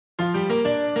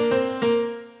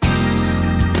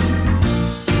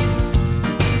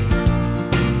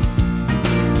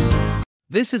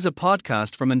This is a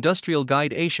podcast from Industrial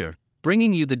Guide Asia,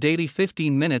 bringing you the daily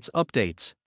 15 minutes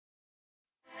updates.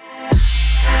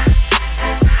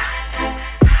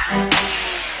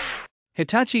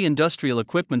 Hitachi Industrial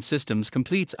Equipment Systems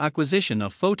completes acquisition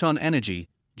of Photon Energy,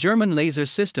 German laser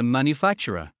system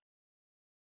manufacturer.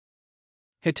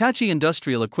 Hitachi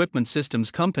Industrial Equipment Systems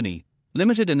Company,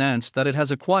 Limited announced that it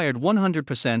has acquired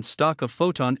 100% stock of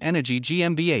Photon Energy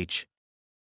GmbH.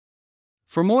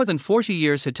 For more than 40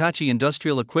 years, Hitachi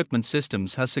Industrial Equipment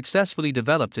Systems has successfully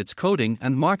developed its coding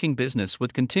and marking business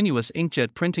with continuous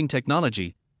inkjet printing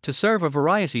technology to serve a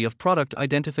variety of product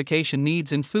identification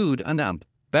needs in food and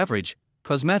beverage,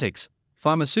 cosmetics,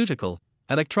 pharmaceutical,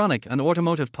 electronic and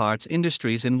automotive parts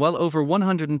industries in well over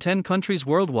 110 countries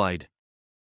worldwide.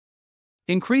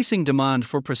 Increasing demand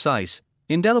for precise,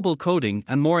 indelible coding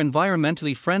and more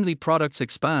environmentally friendly products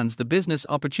expands the business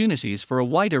opportunities for a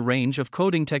wider range of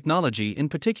coding technology, in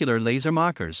particular laser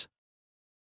markers.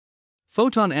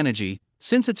 Photon Energy,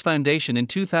 since its foundation in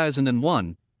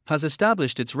 2001, has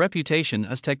established its reputation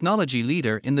as technology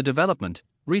leader in the development,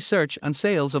 research and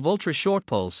sales of ultra-short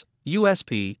pulse,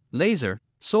 USP, laser,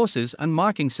 sources and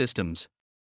marking systems.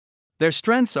 Their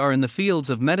strengths are in the fields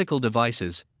of medical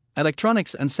devices,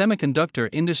 electronics and semiconductor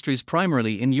industries,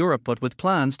 primarily in Europe, but with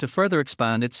plans to further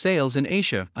expand its sales in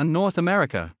Asia and North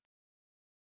America.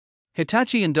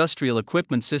 Hitachi Industrial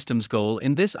Equipment Systems' goal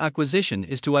in this acquisition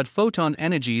is to add Photon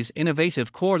Energy's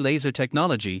innovative core laser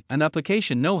technology and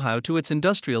application know-how to its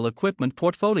industrial equipment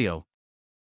portfolio.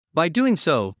 By doing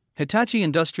so, Hitachi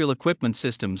Industrial Equipment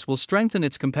Systems will strengthen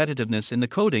its competitiveness in the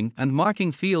coding and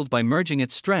marking field by merging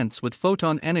its strengths with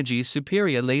Photon Energy's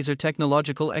superior laser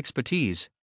technological expertise.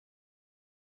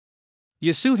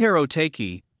 Yasuhiro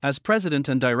Takei, as president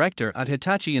and director at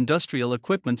Hitachi Industrial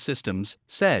Equipment Systems,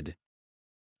 said,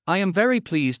 "I am very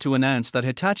pleased to announce that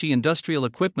Hitachi Industrial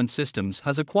Equipment Systems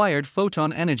has acquired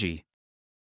Photon Energy.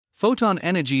 Photon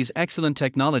Energy's excellent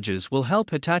technologies will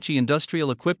help Hitachi Industrial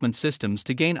Equipment Systems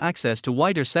to gain access to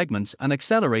wider segments and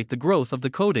accelerate the growth of the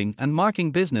coding and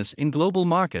marking business in global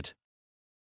market."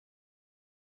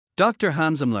 Dr.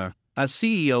 Hansemler, as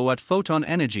CEO at Photon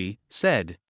Energy,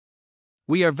 said,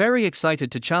 "We are very excited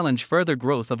to challenge further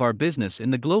growth of our business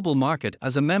in the global market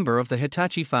as a member of the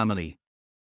Hitachi family."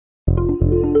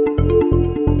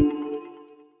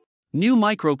 New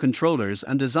microcontrollers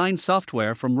and design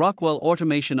software from Rockwell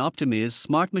Automation optimize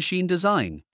smart machine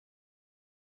design.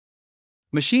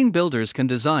 Machine builders can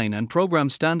design and program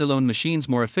standalone machines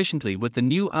more efficiently with the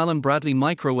new Allen-Bradley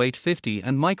Micro 850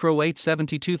 and Micro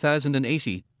 870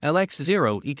 2080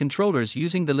 LX0E controllers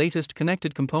using the latest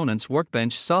Connected Components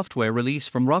Workbench software release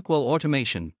from Rockwell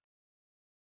Automation.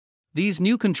 These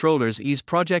new controllers ease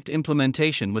project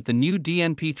implementation with the new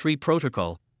DNP3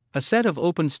 protocol, a set of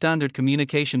open standard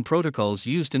communication protocols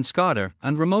used in SCADA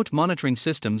and remote monitoring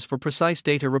systems for precise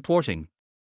data reporting.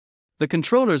 The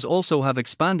controllers also have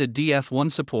expanded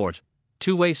DF1 support,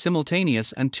 two-way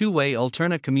simultaneous and two-way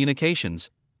alternate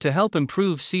communications, to help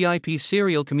improve CIP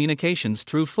serial communications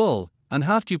through full and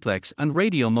half-duplex and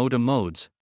radio modem modes.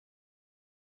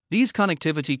 These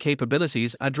connectivity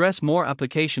capabilities address more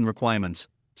application requirements,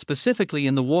 specifically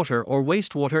in the water or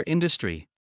wastewater industry.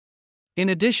 In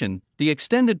addition, the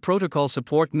extended protocol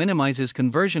support minimizes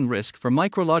conversion risk for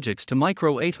Micrologics to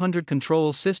Micro 800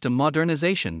 control system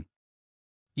modernization.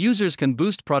 Users can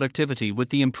boost productivity with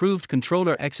the improved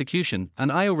controller execution and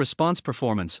I/O response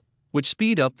performance, which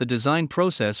speed up the design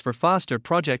process for faster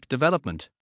project development.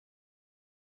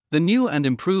 The new and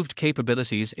improved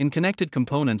capabilities in Connected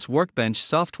Components Workbench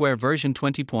software version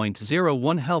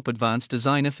 20.01 help advance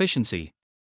design efficiency.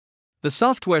 The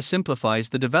software simplifies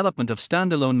the development of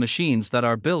standalone machines that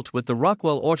are built with the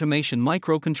Rockwell Automation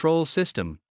microcontrol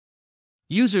system.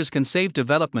 Users can save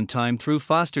development time through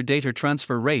faster data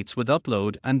transfer rates with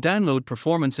upload and download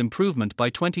performance improvement by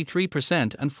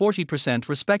 23% and 40%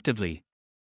 respectively.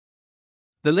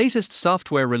 The latest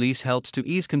software release helps to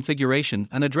ease configuration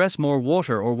and address more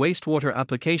water or wastewater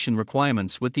application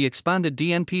requirements with the expanded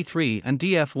DNP3 and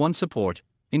DF1 support,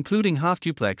 including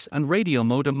half-duplex and radio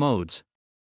modem modes.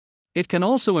 It can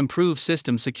also improve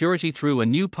system security through a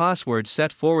new password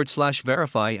set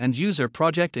 /verify and user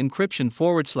project encryption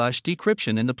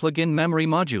 /decryption in the plugin memory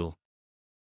module.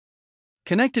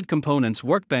 Connected Components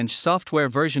Workbench software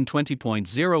version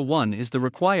 20.01 is the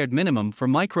required minimum for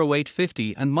Micro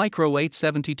 850 and Micro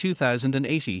 870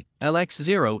 2080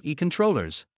 LX0E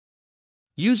controllers.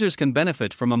 Users can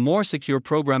benefit from a more secure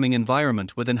programming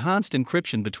environment with enhanced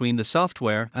encryption between the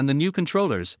software and the new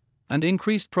controllers, and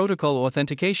increased protocol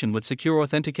authentication with Secure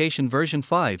Authentication version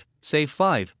 5, SAVE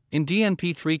 5, in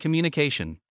DNP3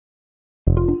 communication.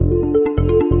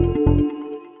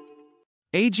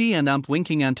 AG and AMP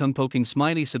winking and tongue poking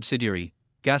smiley subsidiary,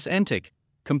 Gas.NEWS,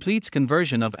 completes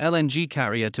conversion of LNG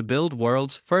carrier to build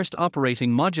world's first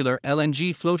operating modular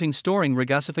LNG floating storing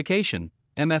regasification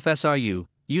MFSRU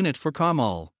unit for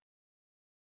Carmel.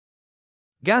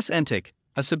 Gas.NEWS,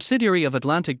 a subsidiary of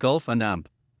Atlantic Gulf and AMP,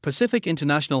 Pacific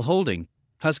International Holding,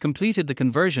 has completed the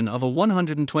conversion of a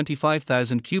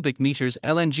 125,000 cubic meters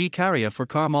LNG carrier for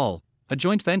Carmel, a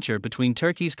joint venture between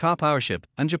Turkey's Ka Powership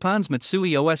and Japan's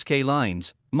Mitsui O.S.K.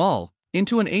 Lines, MOL,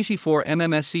 into an 84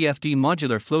 MMSCFD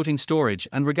modular floating storage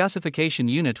and regasification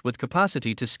unit with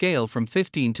capacity to scale from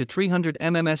 15 to 300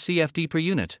 MMSCFD per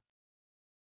unit.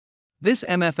 This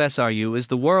MFSRU is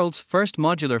the world's first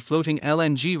modular floating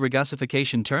LNG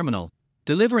regasification terminal,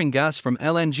 delivering gas from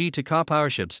LNG to Ka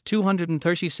Powership's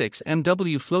 236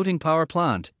 MW floating power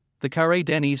plant, the Carré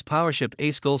Deniz Powership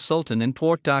Askul Sultan in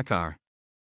Port Dakar.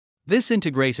 This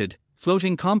integrated,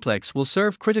 floating complex will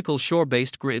serve critical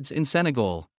shore-based grids in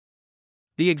Senegal.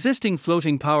 The existing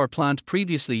floating power plant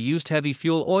previously used heavy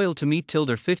fuel oil to meet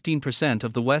 15%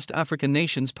 of the West African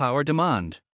nation's power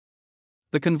demand.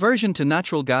 The conversion to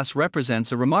natural gas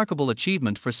represents a remarkable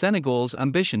achievement for Senegal's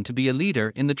ambition to be a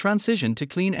leader in the transition to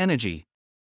clean energy.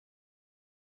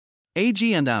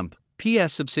 AG and AMP,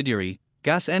 PS subsidiary,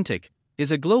 Gas.NEWS,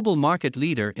 is a global market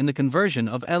leader in the conversion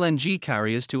of LNG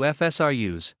carriers to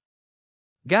FSRUs.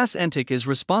 Gas.NEWS is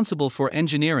responsible for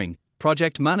engineering,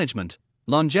 project management,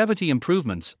 longevity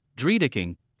improvements,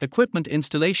 dredicking, equipment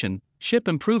installation, ship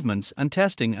improvements and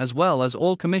testing as well as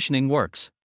all commissioning works.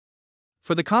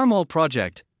 For the Carmel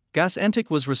project, Gas.NEWS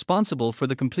was responsible for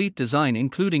the complete design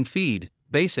including FEED,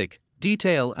 basic,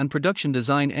 detail and production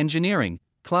design engineering,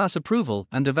 class approval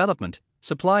and development,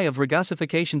 supply of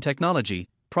regasification technology,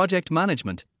 project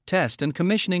management, test and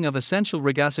commissioning of essential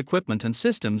regas equipment and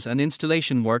systems and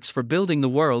installation works for building the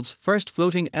world's first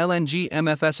floating LNG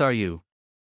MFSRU.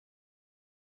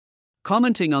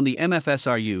 Commenting on the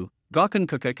MFSRU, Gökhan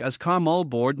Kukuk as Carmel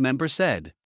board member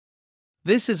said,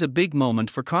 "This is a big moment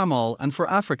for Carmel and for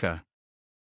Africa.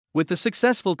 With the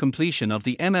successful completion of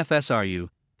the MFSRU,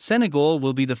 Senegal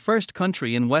will be the first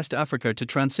country in West Africa to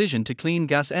transition to clean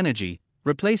gas energy,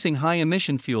 replacing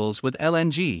high-emission fuels with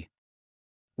LNG.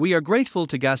 We are grateful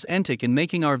to Gas.NEWS in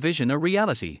making our vision a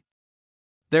reality.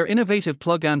 Their innovative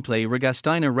plug-and-play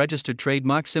Regastina registered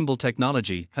trademark symbol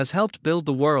technology has helped build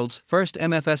the world's first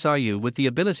MFSRU with the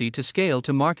ability to scale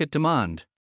to market demand.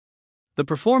 The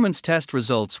performance test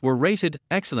results were rated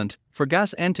excellent for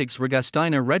Gas.NEWS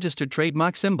Regastina registered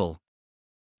trademark symbol.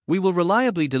 We will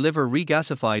reliably deliver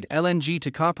regasified LNG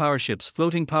to Ka Powership's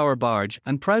floating power barge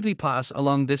and proudly pass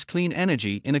along this clean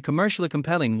energy in a commercially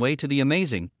compelling way to the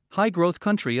amazing, high-growth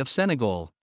country of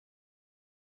Senegal."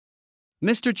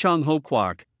 Mr. Chong Ho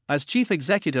Quark, as Chief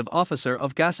Executive Officer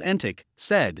of Gas.NEWS,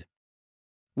 said,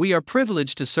 "We are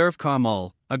privileged to serve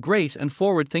Carmel, a great and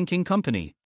forward-thinking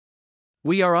company.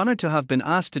 We are honored to have been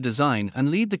asked to design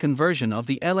and lead the conversion of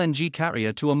the LNG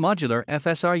carrier to a modular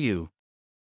FSRU.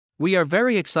 We are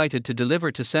very excited to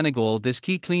deliver to Senegal this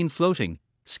key clean floating,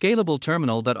 scalable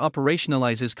terminal that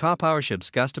operationalizes Ka Powership's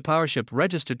Gas to Powership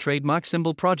registered trademark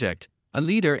symbol project, a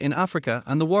leader in Africa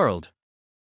and the world."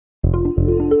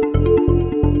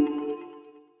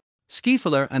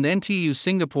 Skifeler and NTU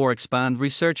Singapore expand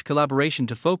research collaboration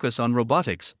to focus on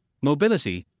robotics,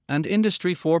 mobility, and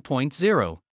Industry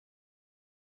 4.0.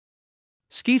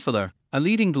 Skifeler, a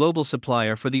leading global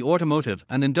supplier for the automotive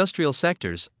and industrial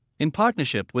sectors, in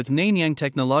partnership with Nanyang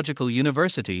Technological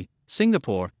University,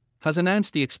 Singapore, has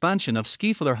announced the expansion of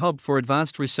Skifeler Hub for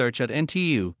Advanced Research at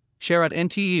NTU, Share at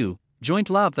NTU, joint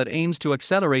lab that aims to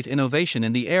accelerate innovation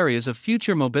in the areas of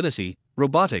future mobility,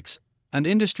 robotics, and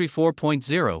Industry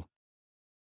 4.0.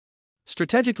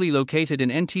 Strategically located in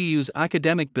NTU's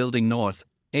Academic Building North,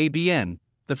 ABN,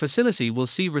 the facility will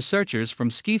see researchers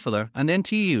from Skifeler and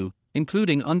NTU,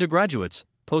 including undergraduates,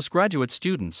 postgraduate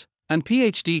students, and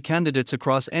PhD candidates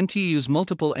across NTU's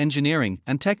multiple engineering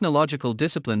and technological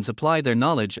disciplines apply their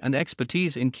knowledge and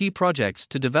expertise in key projects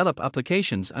to develop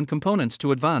applications and components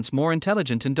to advance more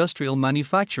intelligent industrial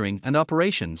manufacturing and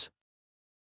operations.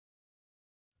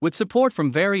 With support from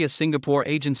various Singapore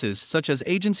agencies such as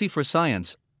Agency for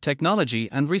Science, Technology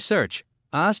and Research,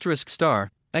 ***,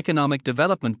 Economic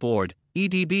Development Board,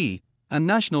 EDB, and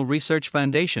National Research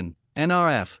Foundation,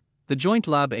 NRF, the joint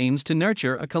lab aims to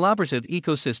nurture a collaborative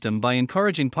ecosystem by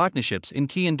encouraging partnerships in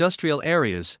key industrial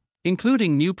areas,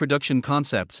 including new production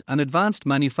concepts and advanced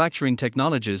manufacturing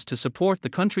technologies to support the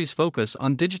country's focus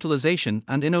on digitalization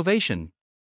and innovation.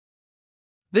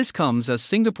 This comes as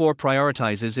Singapore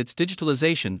prioritizes its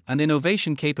digitalization and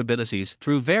innovation capabilities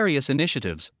through various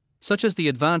initiatives, such as the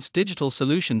Advanced Digital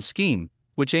Solutions Scheme,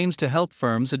 which aims to help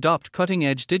firms adopt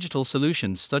cutting-edge digital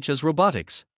solutions such as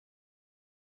robotics.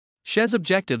 SHE's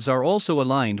objectives are also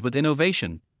aligned with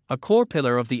innovation, a core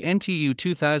pillar of the NTU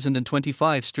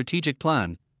 2025 strategic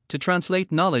plan, to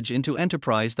translate knowledge into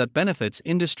enterprise that benefits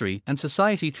industry and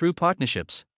society through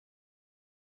partnerships.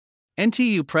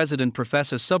 NTU President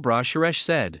Professor Subra Suresh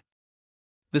said,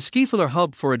 "The Skifuller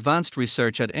Hub for Advanced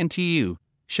Research at NTU,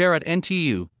 SHARE at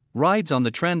NTU, rides on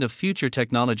the trend of future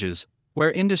technologies,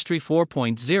 where Industry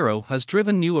 4.0 has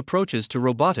driven new approaches to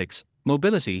robotics,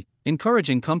 mobility,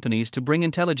 encouraging companies to bring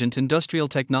intelligent industrial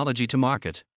technology to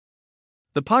market."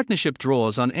 The partnership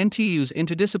draws on NTU's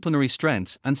interdisciplinary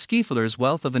strengths and Skifuller's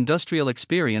wealth of industrial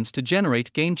experience to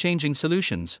generate game-changing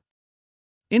solutions.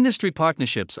 Industry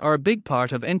partnerships are a big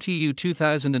part of NTU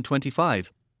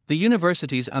 2025, the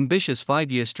university's ambitious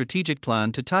 5-year strategic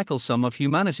plan to tackle some of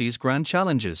humanity's grand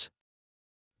challenges.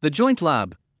 The Joint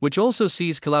Lab, which also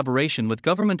sees collaboration with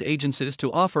government agencies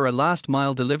to offer a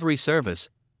last-mile delivery service,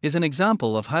 is an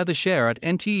example of how the SHARE at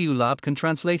NTU Lab can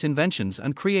translate inventions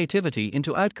and creativity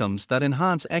into outcomes that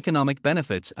enhance economic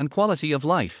benefits and quality of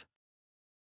life.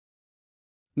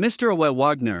 Mr. Awe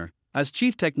Wagner, as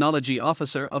Chief Technology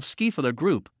Officer of Skifuller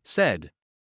Group, said,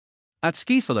 "At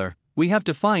Skifuller, we have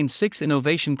defined 6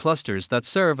 innovation clusters that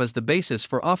serve as the basis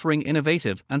for offering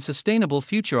innovative and sustainable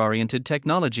future-oriented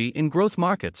technology in growth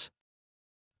markets.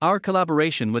 Our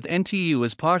collaboration with NTU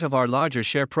is part of our larger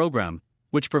SHARE program,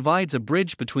 which provides a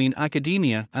bridge between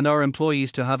academia and our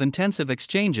employees to have intensive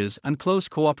exchanges and close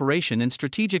cooperation in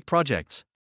strategic projects.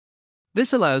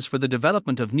 This allows for the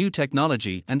development of new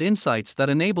technology and insights that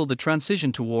enable the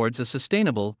transition towards a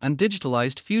sustainable and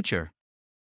digitalized future."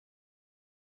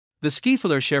 The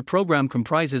Skifuller SHARE program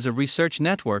comprises a research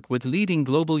network with leading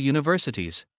global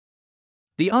universities.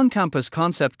 The on-campus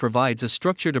concept provides a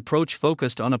structured approach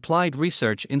focused on applied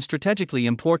research in strategically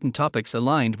important topics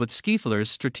aligned with Skifuller's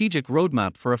strategic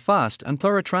roadmap for a fast and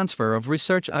thorough transfer of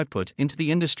research output into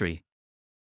the industry.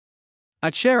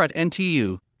 At SHARE at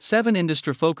NTU, 7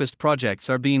 industry-focused projects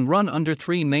are being run under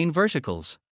 3 main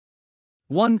verticals.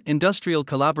 1. Industrial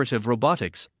Collaborative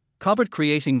Robotics, COBOT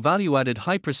creating value-added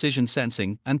high-precision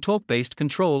sensing and torque-based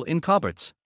control in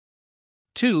cobots.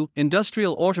 2.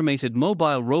 Industrial Automated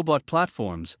Mobile Robot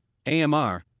Platforms,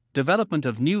 AMR, development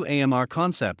of new AMR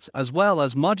concepts as well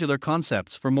as modular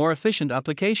concepts for more efficient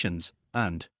applications,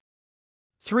 and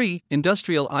 3.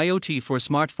 Industrial IoT for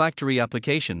smart factory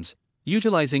applications,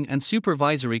 utilizing and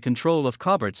supervisory control of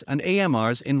cobots and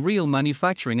AMRs in real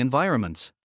manufacturing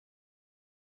environments.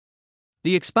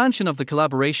 The expansion of the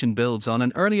collaboration builds on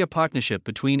an earlier partnership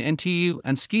between NTU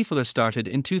and Skifuller started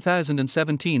in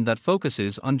 2017 that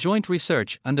focuses on joint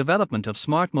research and development of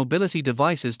smart mobility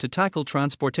devices to tackle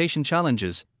transportation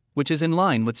challenges, which is in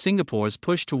line with Singapore's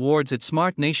push towards its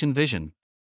Smart Nation vision.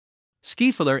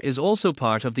 Skifuller is also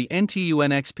part of the NTU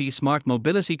NXP Smart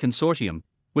Mobility Consortium,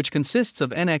 which consists of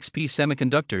NXP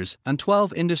Semiconductors and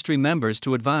 12 industry members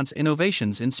to advance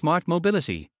innovations in smart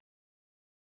mobility.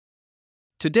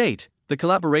 To date, the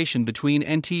collaboration between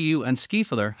NTU and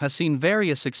Skifuller has seen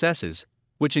various successes,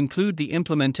 which include the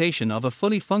implementation of a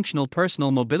fully functional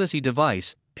personal mobility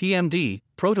device, PMD,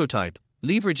 prototype,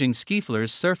 leveraging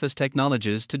Skifuller's surface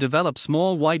technologies to develop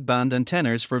small wideband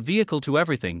antennas for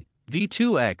vehicle-to-everything,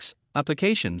 V2X,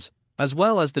 applications, as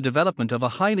well as the development of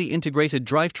a highly integrated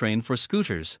drivetrain for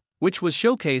scooters, which was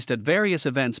showcased at various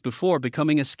events before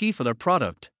becoming a Skifuller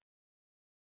product.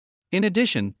 In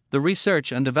addition, the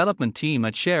research and development team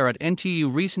at SHARE at NTU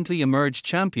recently emerged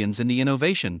champions in the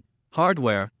innovation,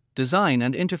 hardware, design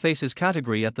and interfaces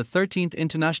category at the 13th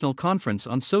International Conference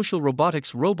on Social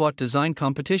Robotics Robot Design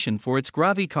Competition for its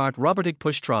GraviCart robotic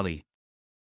push trolley.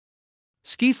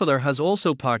 Skifuller has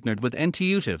also partnered with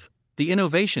NTUtive, the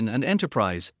Innovation and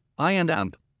Enterprise,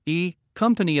 I&AMP,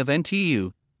 company of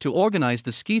NTU, to organize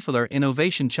the Skifuller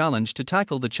Innovation Challenge to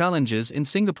tackle the challenges in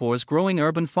Singapore's growing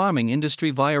urban farming industry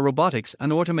via robotics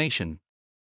and automation.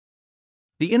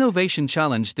 The Innovation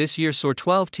Challenge this year saw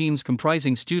 12 teams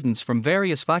comprising students from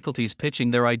various faculties pitching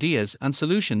their ideas and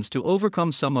solutions to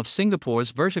overcome some of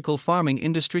Singapore's vertical farming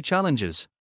industry challenges.